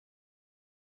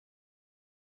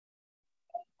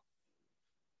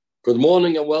Good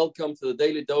morning and welcome to the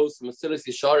Daily Dose of Mesilas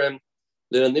Yesharim.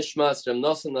 Lira Nishmas Rem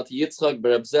Nosson Nati Yitzchak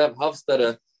Bereb Zev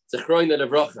Havstara Zechroine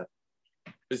Levracha.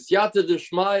 B'siyata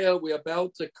d'Shmaya, we're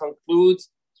about to conclude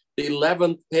the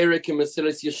 11th Perek of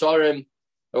Mesilas Yesharim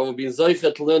that we've been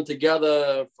zoichet to learn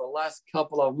together for the last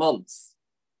couple of months.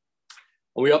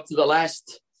 And we're up to the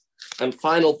last and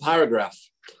final paragraph.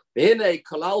 He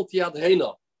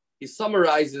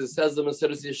summarizes, says the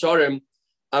Mesilas Yesharim,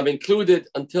 I've included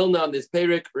until now in this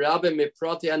Perek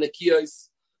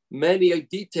many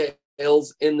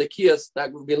details in the Kiyos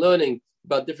that we'll be learning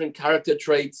about different character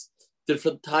traits,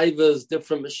 different taivas,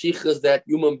 different mashichas that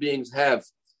human beings have,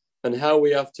 and how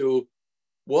we have to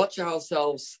watch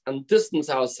ourselves and distance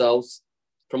ourselves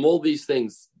from all these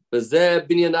things. I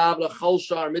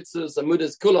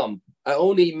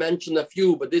only mentioned a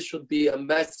few, but this should be a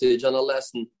message and a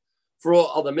lesson for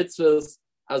all other mitzvahs.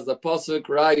 As the Pasuk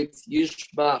writes,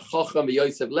 Yishma Chacham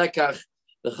v'Yosef Lekach,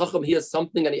 the Chacham hears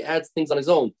something and he adds things on his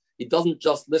own. He doesn't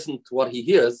just listen to what he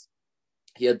hears,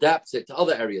 he adapts it to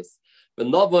other areas. The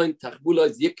Novoin Tachbula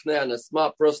is Yikne, and a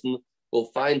smart person will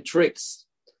find tricks.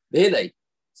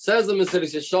 Says the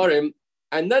Mesilas Yesharim,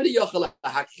 and then the Yochel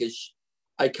HaHakish,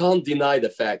 I can't deny the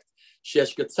fact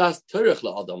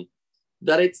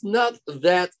that it's not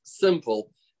that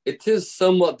simple. It is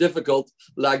somewhat difficult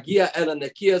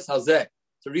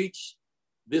to reach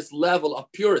this level of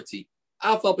purity.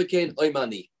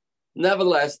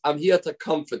 Nevertheless, I'm here to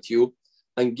comfort you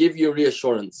and give you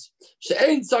reassurance.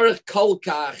 You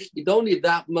don't need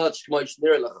that much.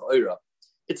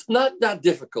 It's not that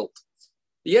difficult.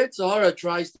 The Yetzer Hara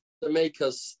tries to make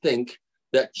us think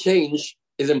that change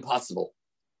is impossible.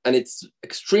 And it's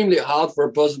extremely hard for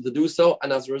a person to do so.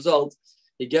 And as a result,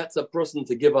 he gets a person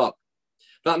to give up.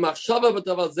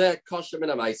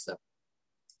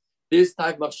 This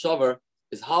type of machshavar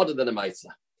is harder than a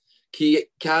ma'isa.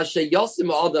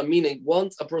 Meaning,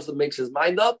 once a person makes his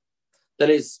mind up, then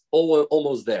he's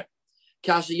almost there.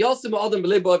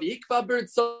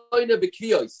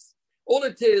 All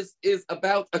it is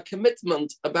about a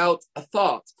commitment, about a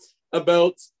thought,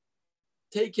 about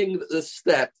taking the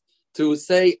step to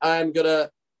say, I'm going to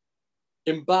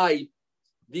imbibe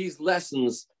these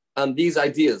lessons and these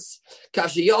ideas.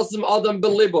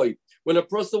 When a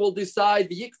person will decide,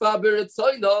 and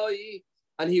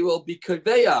he will be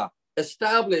kaveya,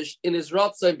 established in his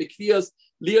ratzon,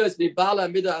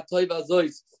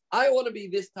 I want to be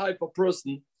this type of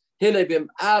person.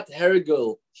 The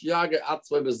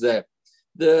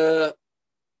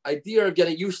idea of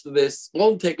getting used to this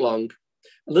won't take long.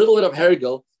 A little bit of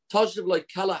hergel,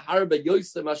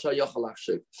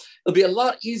 it'll be a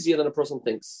lot easier than a person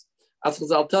thinks. As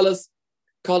Chazal tell us,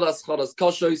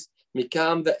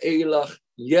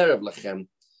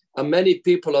 and many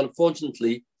people,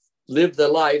 unfortunately, live their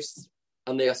lives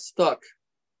and they are stuck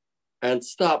and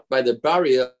stopped by the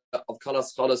barrier of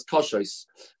kalas chalas kosher,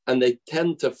 and they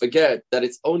tend to forget that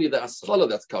it's only the aschala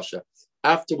that's kosher.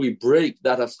 After we break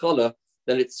that aschala,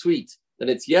 then it's sweet, then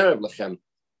it's yerev lechem.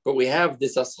 But we have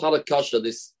this aschala kosher,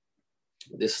 this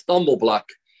stumble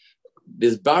block,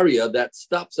 this barrier that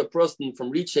stops a person from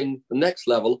reaching the next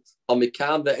level.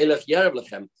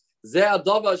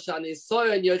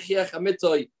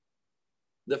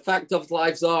 The fact of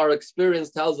lives are,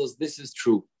 experience tells us this is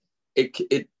true.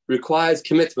 It requires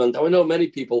commitment. And we know many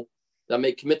people that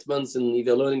make commitments in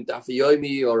either learning Daf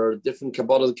Yomi or different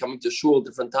Kabbalah, coming to shul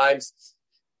different times.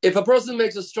 If a person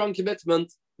makes a strong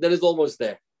commitment, then it's almost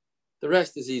there. The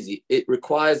rest is easy. It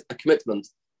requires a commitment.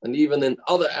 And even in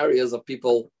other areas of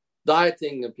people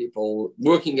dieting and people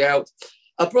working out,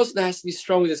 a person has to be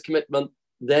strong with his commitment.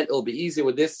 Then it'll be easy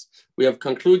with this. We have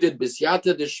concluded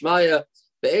B'siyata d'Shmaya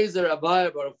Be'ezer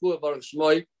Avaya Baruch Hu Baruch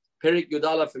Shmoi Perek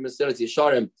Yudala for Mesilas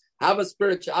Yesharim. Have a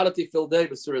spirituality filled day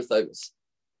with Surah Taivas.